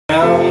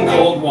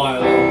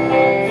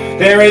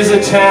there is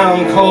a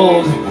town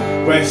called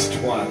West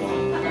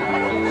Wyalong.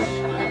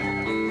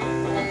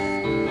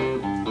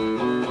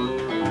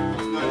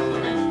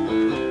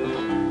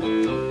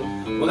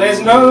 Well,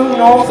 there's no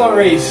north or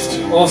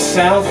east or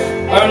south,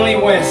 only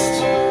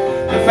west.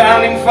 The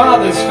founding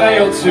fathers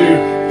failed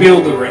to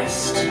build the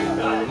rest.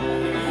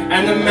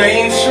 And the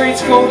main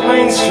street's called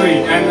Main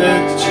Street, and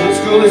the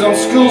school is on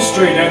School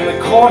Street, and the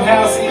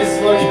courthouse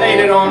is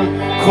located on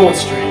Court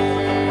Street.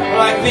 Well,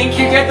 I think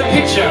you get the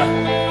picture.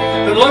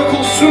 The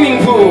local swimming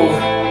pool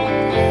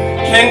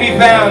can be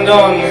found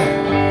on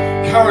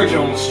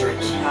Currajong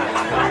Street,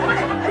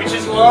 which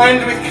is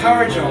lined with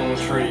Currajong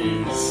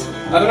trees.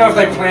 I don't know if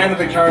they planted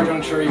the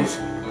Currajong trees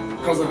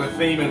because of the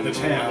theme of the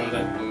town,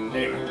 but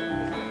anyway.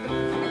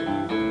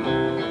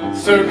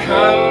 So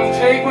come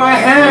take my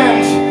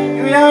hand,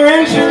 we are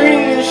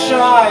entering the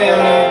Shire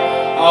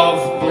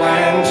of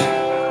Bland.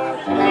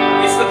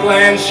 It's the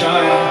Bland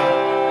Shire.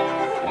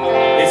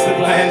 It's the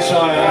Bland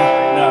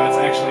Shire. No, it's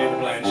actually the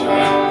Bland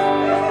Shire.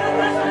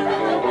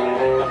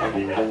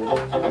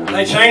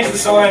 They changed the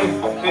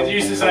sign that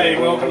used to say,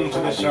 "Welcome to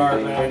the Shire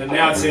of Bland," and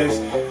now it says,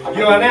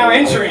 "You are now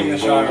entering the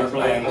Shire of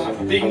Bland."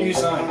 Big new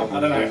sign. I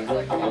don't know.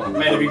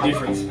 Made a big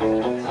difference.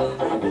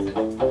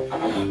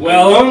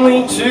 Well,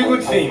 only two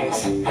good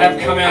things have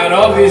come out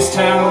of this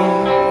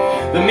town: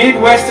 the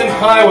Mid-Western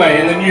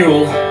Highway and the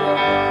Newell.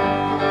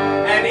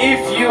 And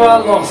if you are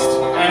lost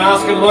and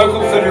ask a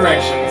local for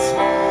directions,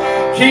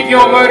 keep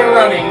your motor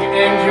running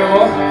and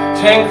your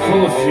tank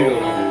full of fuel.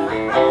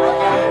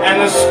 And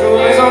the school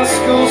is on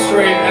School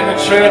Street and the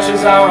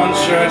churches are on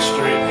Church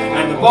Street.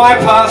 And the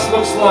bypass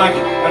looks like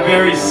a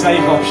very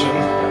safe option.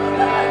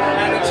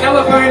 And the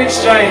telephone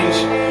exchange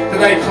that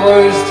they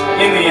closed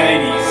in the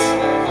 80s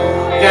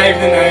gave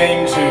the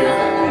name to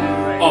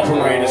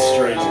Operator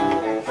Street.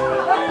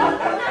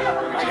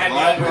 And the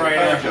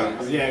operator,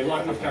 yeah,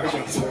 like with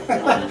coaches.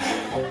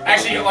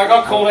 Actually, I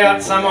got called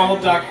out. Some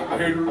old duck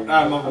who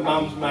my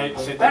mum's mate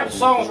said that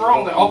song's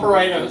wrong. The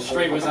Operator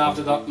Street was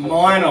after the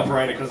mine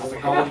operator because it's a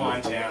gold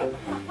mine town,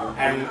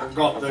 and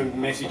got the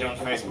message on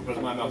Facebook because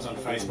my mum's on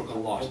Facebook a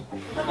lot.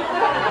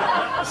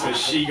 So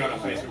she got a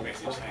Facebook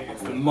message saying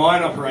it's the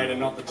mine operator,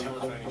 not the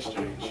telephone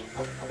exchange,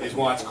 is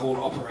why it's called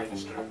Operator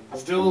Street.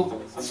 Still,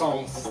 the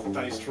song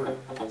stays true.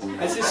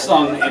 Has this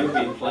song ever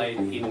been played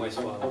in West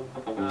Wyalong?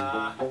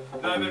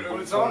 No, but it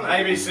was on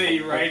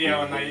ABC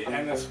radio, and the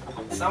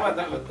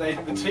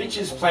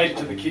teachers played it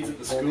to the kids at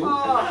the school.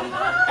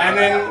 And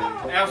then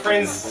our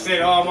friends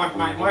said, "Oh,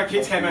 my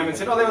kids came home and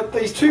said, oh, there were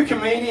these two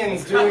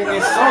comedians doing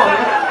this song.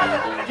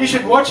 You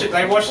should watch it."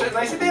 They watched it and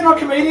they said, "They're not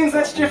comedians,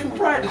 that's Jeff and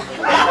Brad."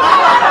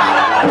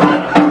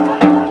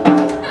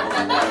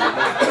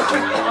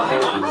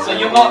 So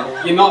you're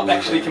not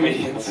actually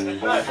comedians.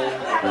 I've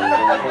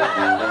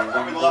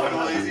been laughing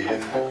all these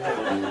years.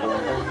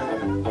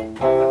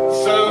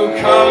 So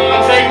come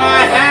and take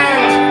my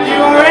hand, you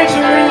are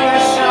entering the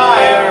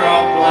Shire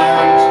of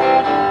Bland.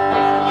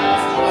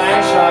 It's the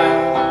Bland Shire.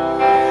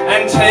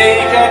 And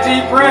take a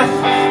deep breath,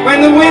 when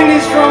the wind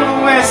is from the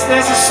west,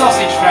 there's a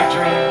sausage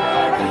factory,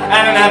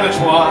 and an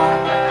abattoir,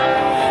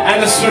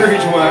 and the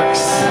sewage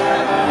works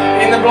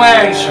in the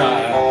Bland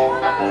Shire.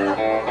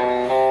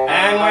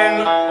 And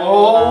when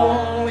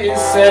all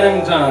is said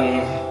and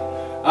done,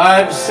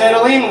 I'd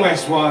settle in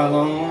West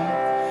Wyalong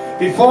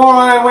before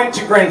I went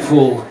to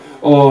Grenfell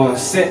or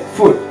set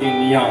foot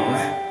in Young.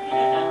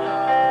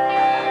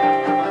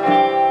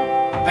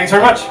 Thanks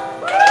very much.